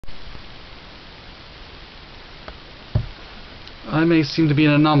I may seem to be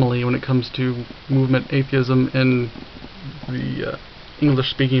an anomaly when it comes to movement atheism in the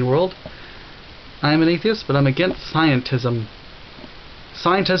English-speaking world. I am an atheist, but I'm against scientism.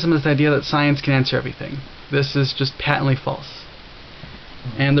 Scientism is the idea that science can answer everything. This is just patently false.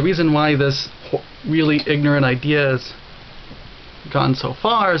 And the reason why this really ignorant idea has gone so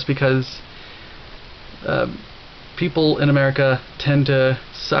far is because people in America tend to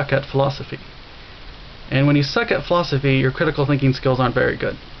suck at philosophy. And when you suck at philosophy, your critical thinking skills aren't very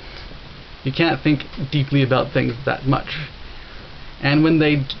good. You can't think deeply about things that much. And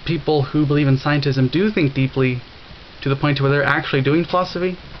when people who believe in scientism do think deeply to the point where they're actually doing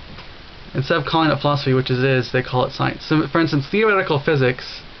philosophy, instead of calling it philosophy, which it is, they call it science. So, for instance, theoretical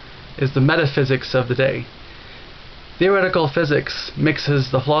physics is the metaphysics of the day. Theoretical physics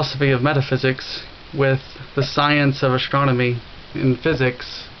mixes the philosophy of metaphysics with the science of astronomy and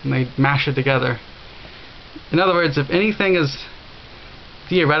physics, and they mash it together. In other words, if anything is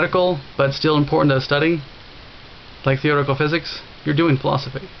theoretical but still important to study, like theoretical physics, you're doing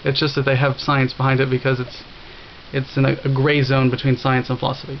philosophy. It's just that they have science behind it because it's in a gray zone between science and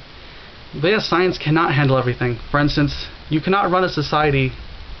philosophy. But yes, science cannot handle everything. For instance, you cannot run a society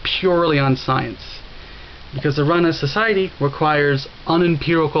purely on science, because to run a society requires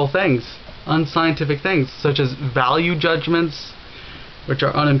unempirical things, unscientific things, such as value judgments, which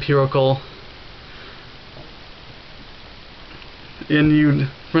are unempirical.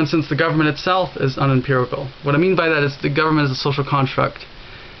 For instance, the government itself is unempirical. What I mean by that is the government is a social construct.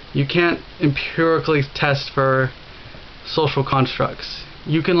 You can't empirically test for social constructs.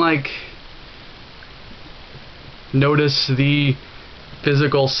 You can, notice the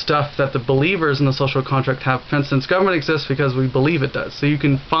physical stuff that the believers in the social contract have. For instance, government exists because we believe it does. So you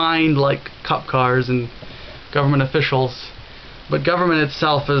can find, cop cars and government officials, but government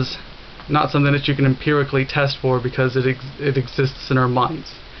itself is not something that you can empirically test for because it exists in our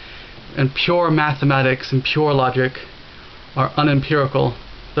minds. And pure mathematics and pure logic are unempirical.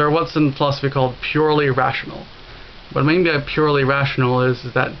 They're what's in philosophy called purely rational. What I mean by purely rational is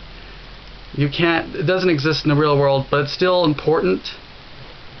that it doesn't exist in the real world, but it's still important,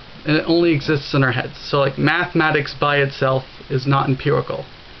 and it only exists in our heads. So mathematics by itself is not empirical.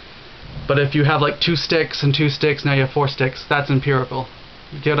 But if you have 2 sticks and 2 sticks, now you have 4 sticks, that's empirical.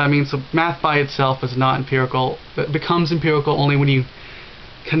 You get what I mean? So math by itself is not empirical. It becomes empirical only when you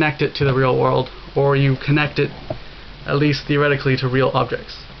connect it to the real world, or you connect it, at least theoretically, to real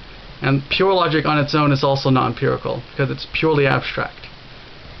objects. And pure logic on its own is also not empirical, because it's purely abstract.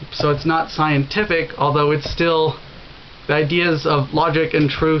 So it's not scientific, although it's still, the ideas of logic and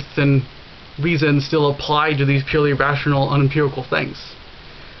truth and reason still apply to these purely rational, unempirical things.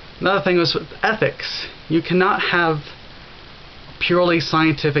 Another thing is with ethics. You cannot have purely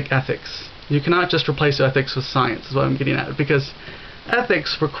scientific ethics. You cannot just replace ethics with science, is what I'm getting at, because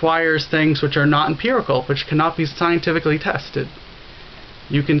ethics requires things which are not empirical, which cannot be scientifically tested.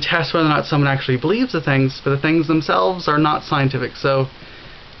 You can test whether or not someone actually believes the things, but the things themselves are not scientific. So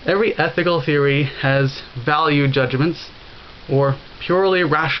every ethical theory has value judgments, or purely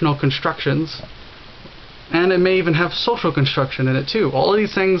rational constructions, and it may even have social construction in it too. All of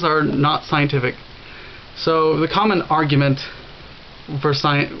these things are not scientific. So the common argument for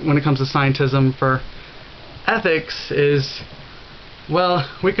when it comes to scientism for ethics is, well,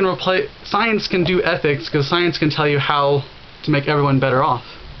 we can replace science can do ethics because science can tell you how to make everyone better off.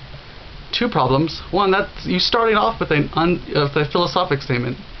 2 problems. One, that you starting off with a philosophic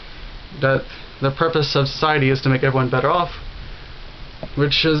statement that the purpose of society is to make everyone better off,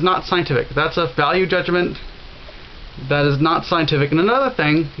 which is not scientific. That's a value judgment that is not scientific. And another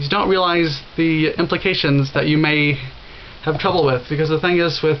thing is you don't realize the implications that you may have trouble with, because the thing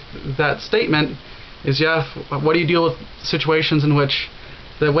is with that statement is, what do you deal with situations in which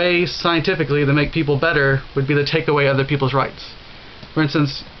the way scientifically to make people better would be to take away other people's rights. For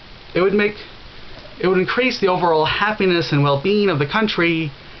instance, it would increase the overall happiness and well-being of the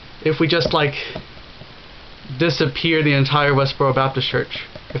country if we just disappear the entire Westboro Baptist Church.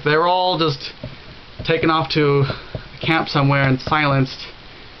 If they were all just taken off to a camp somewhere and silenced,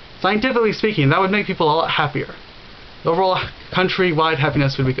 scientifically speaking, that would make people a lot happier. The overall countrywide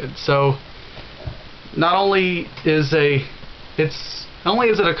happiness would be good. So not only is it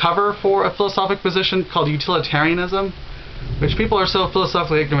a cover for a philosophic position called utilitarianism, which people are so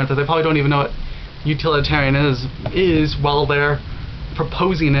philosophically ignorant that they probably don't even know what utilitarian is while they're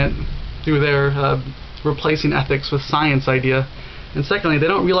proposing it through their replacing ethics with science idea. And secondly, they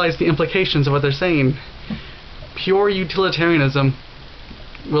don't realize the implications of what they're saying. Pure utilitarianism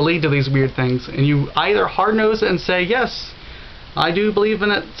will lead to these weird things, and you either hard-nose it and say, yes, I do believe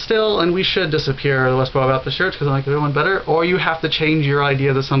in it still, and we should disappear the West Baptist Church because I like everyone better, or you have to change your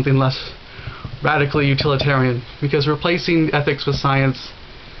idea to something less radically utilitarian, because replacing ethics with science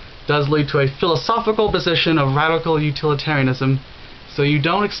does lead to a philosophical position of radical utilitarianism, so you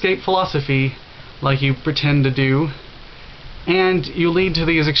don't escape philosophy like you pretend to do, and you lead to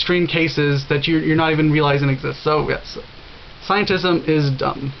these extreme cases that you're not even realizing exist. So yes, scientism is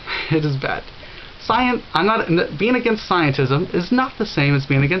dumb. It is bad. Being against scientism is not the same as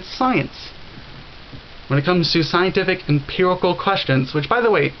being against science. When it comes to scientific empirical questions, which, by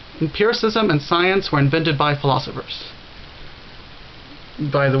the way, empiricism and science were invented by philosophers.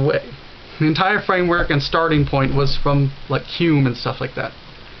 By the way, the entire framework and starting point was from like Hume and stuff like that.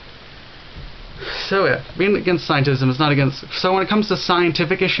 So yeah, being against scientism is not against. So when it comes to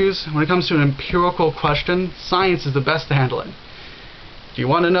scientific issues, when it comes to an empirical question, science is the best to handle it. If you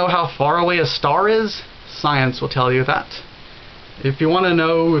want to know how far away a star is, science will tell you that. If you want to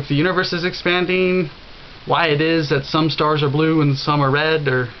know if the universe is expanding, why it is that some stars are blue and some are red,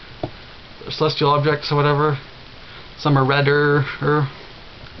 or celestial objects or whatever, some are redder, or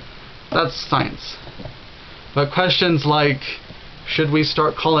that's science. But questions like, should we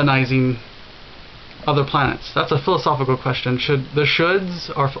start colonizing other planets? That's a philosophical question.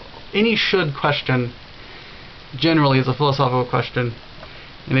 Any should question generally is a philosophical question.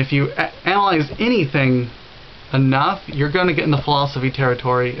 And if you analyze anything enough, you're going to get in the philosophy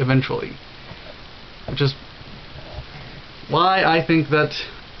territory eventually. Which is why I think that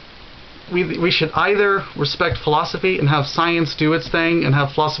we should either respect philosophy and have science do its thing, and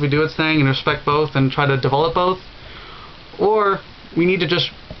have philosophy do its thing, and respect both and try to develop both, or we need to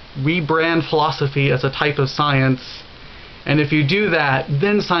just rebrand philosophy as a type of science, and if you do that,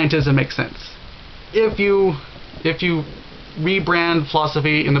 then scientism makes sense. If you rebrand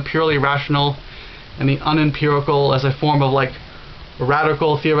philosophy in the purely rational and the unempirical as a form of like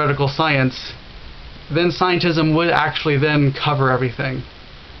radical theoretical science, then scientism would actually then cover everything,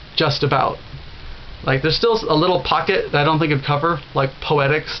 just about. Like, there's still a little pocket that I don't think it'd cover, like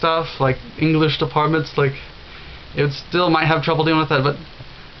poetic stuff, like English departments, like it still might have trouble dealing with that, but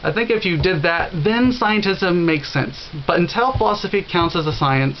I think if you did that, then scientism makes sense. But until philosophy counts as a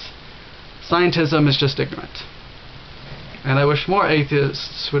science, scientism is just ignorant. And I wish more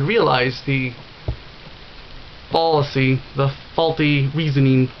atheists would realize the fallacy, the faulty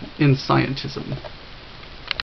reasoning in scientism.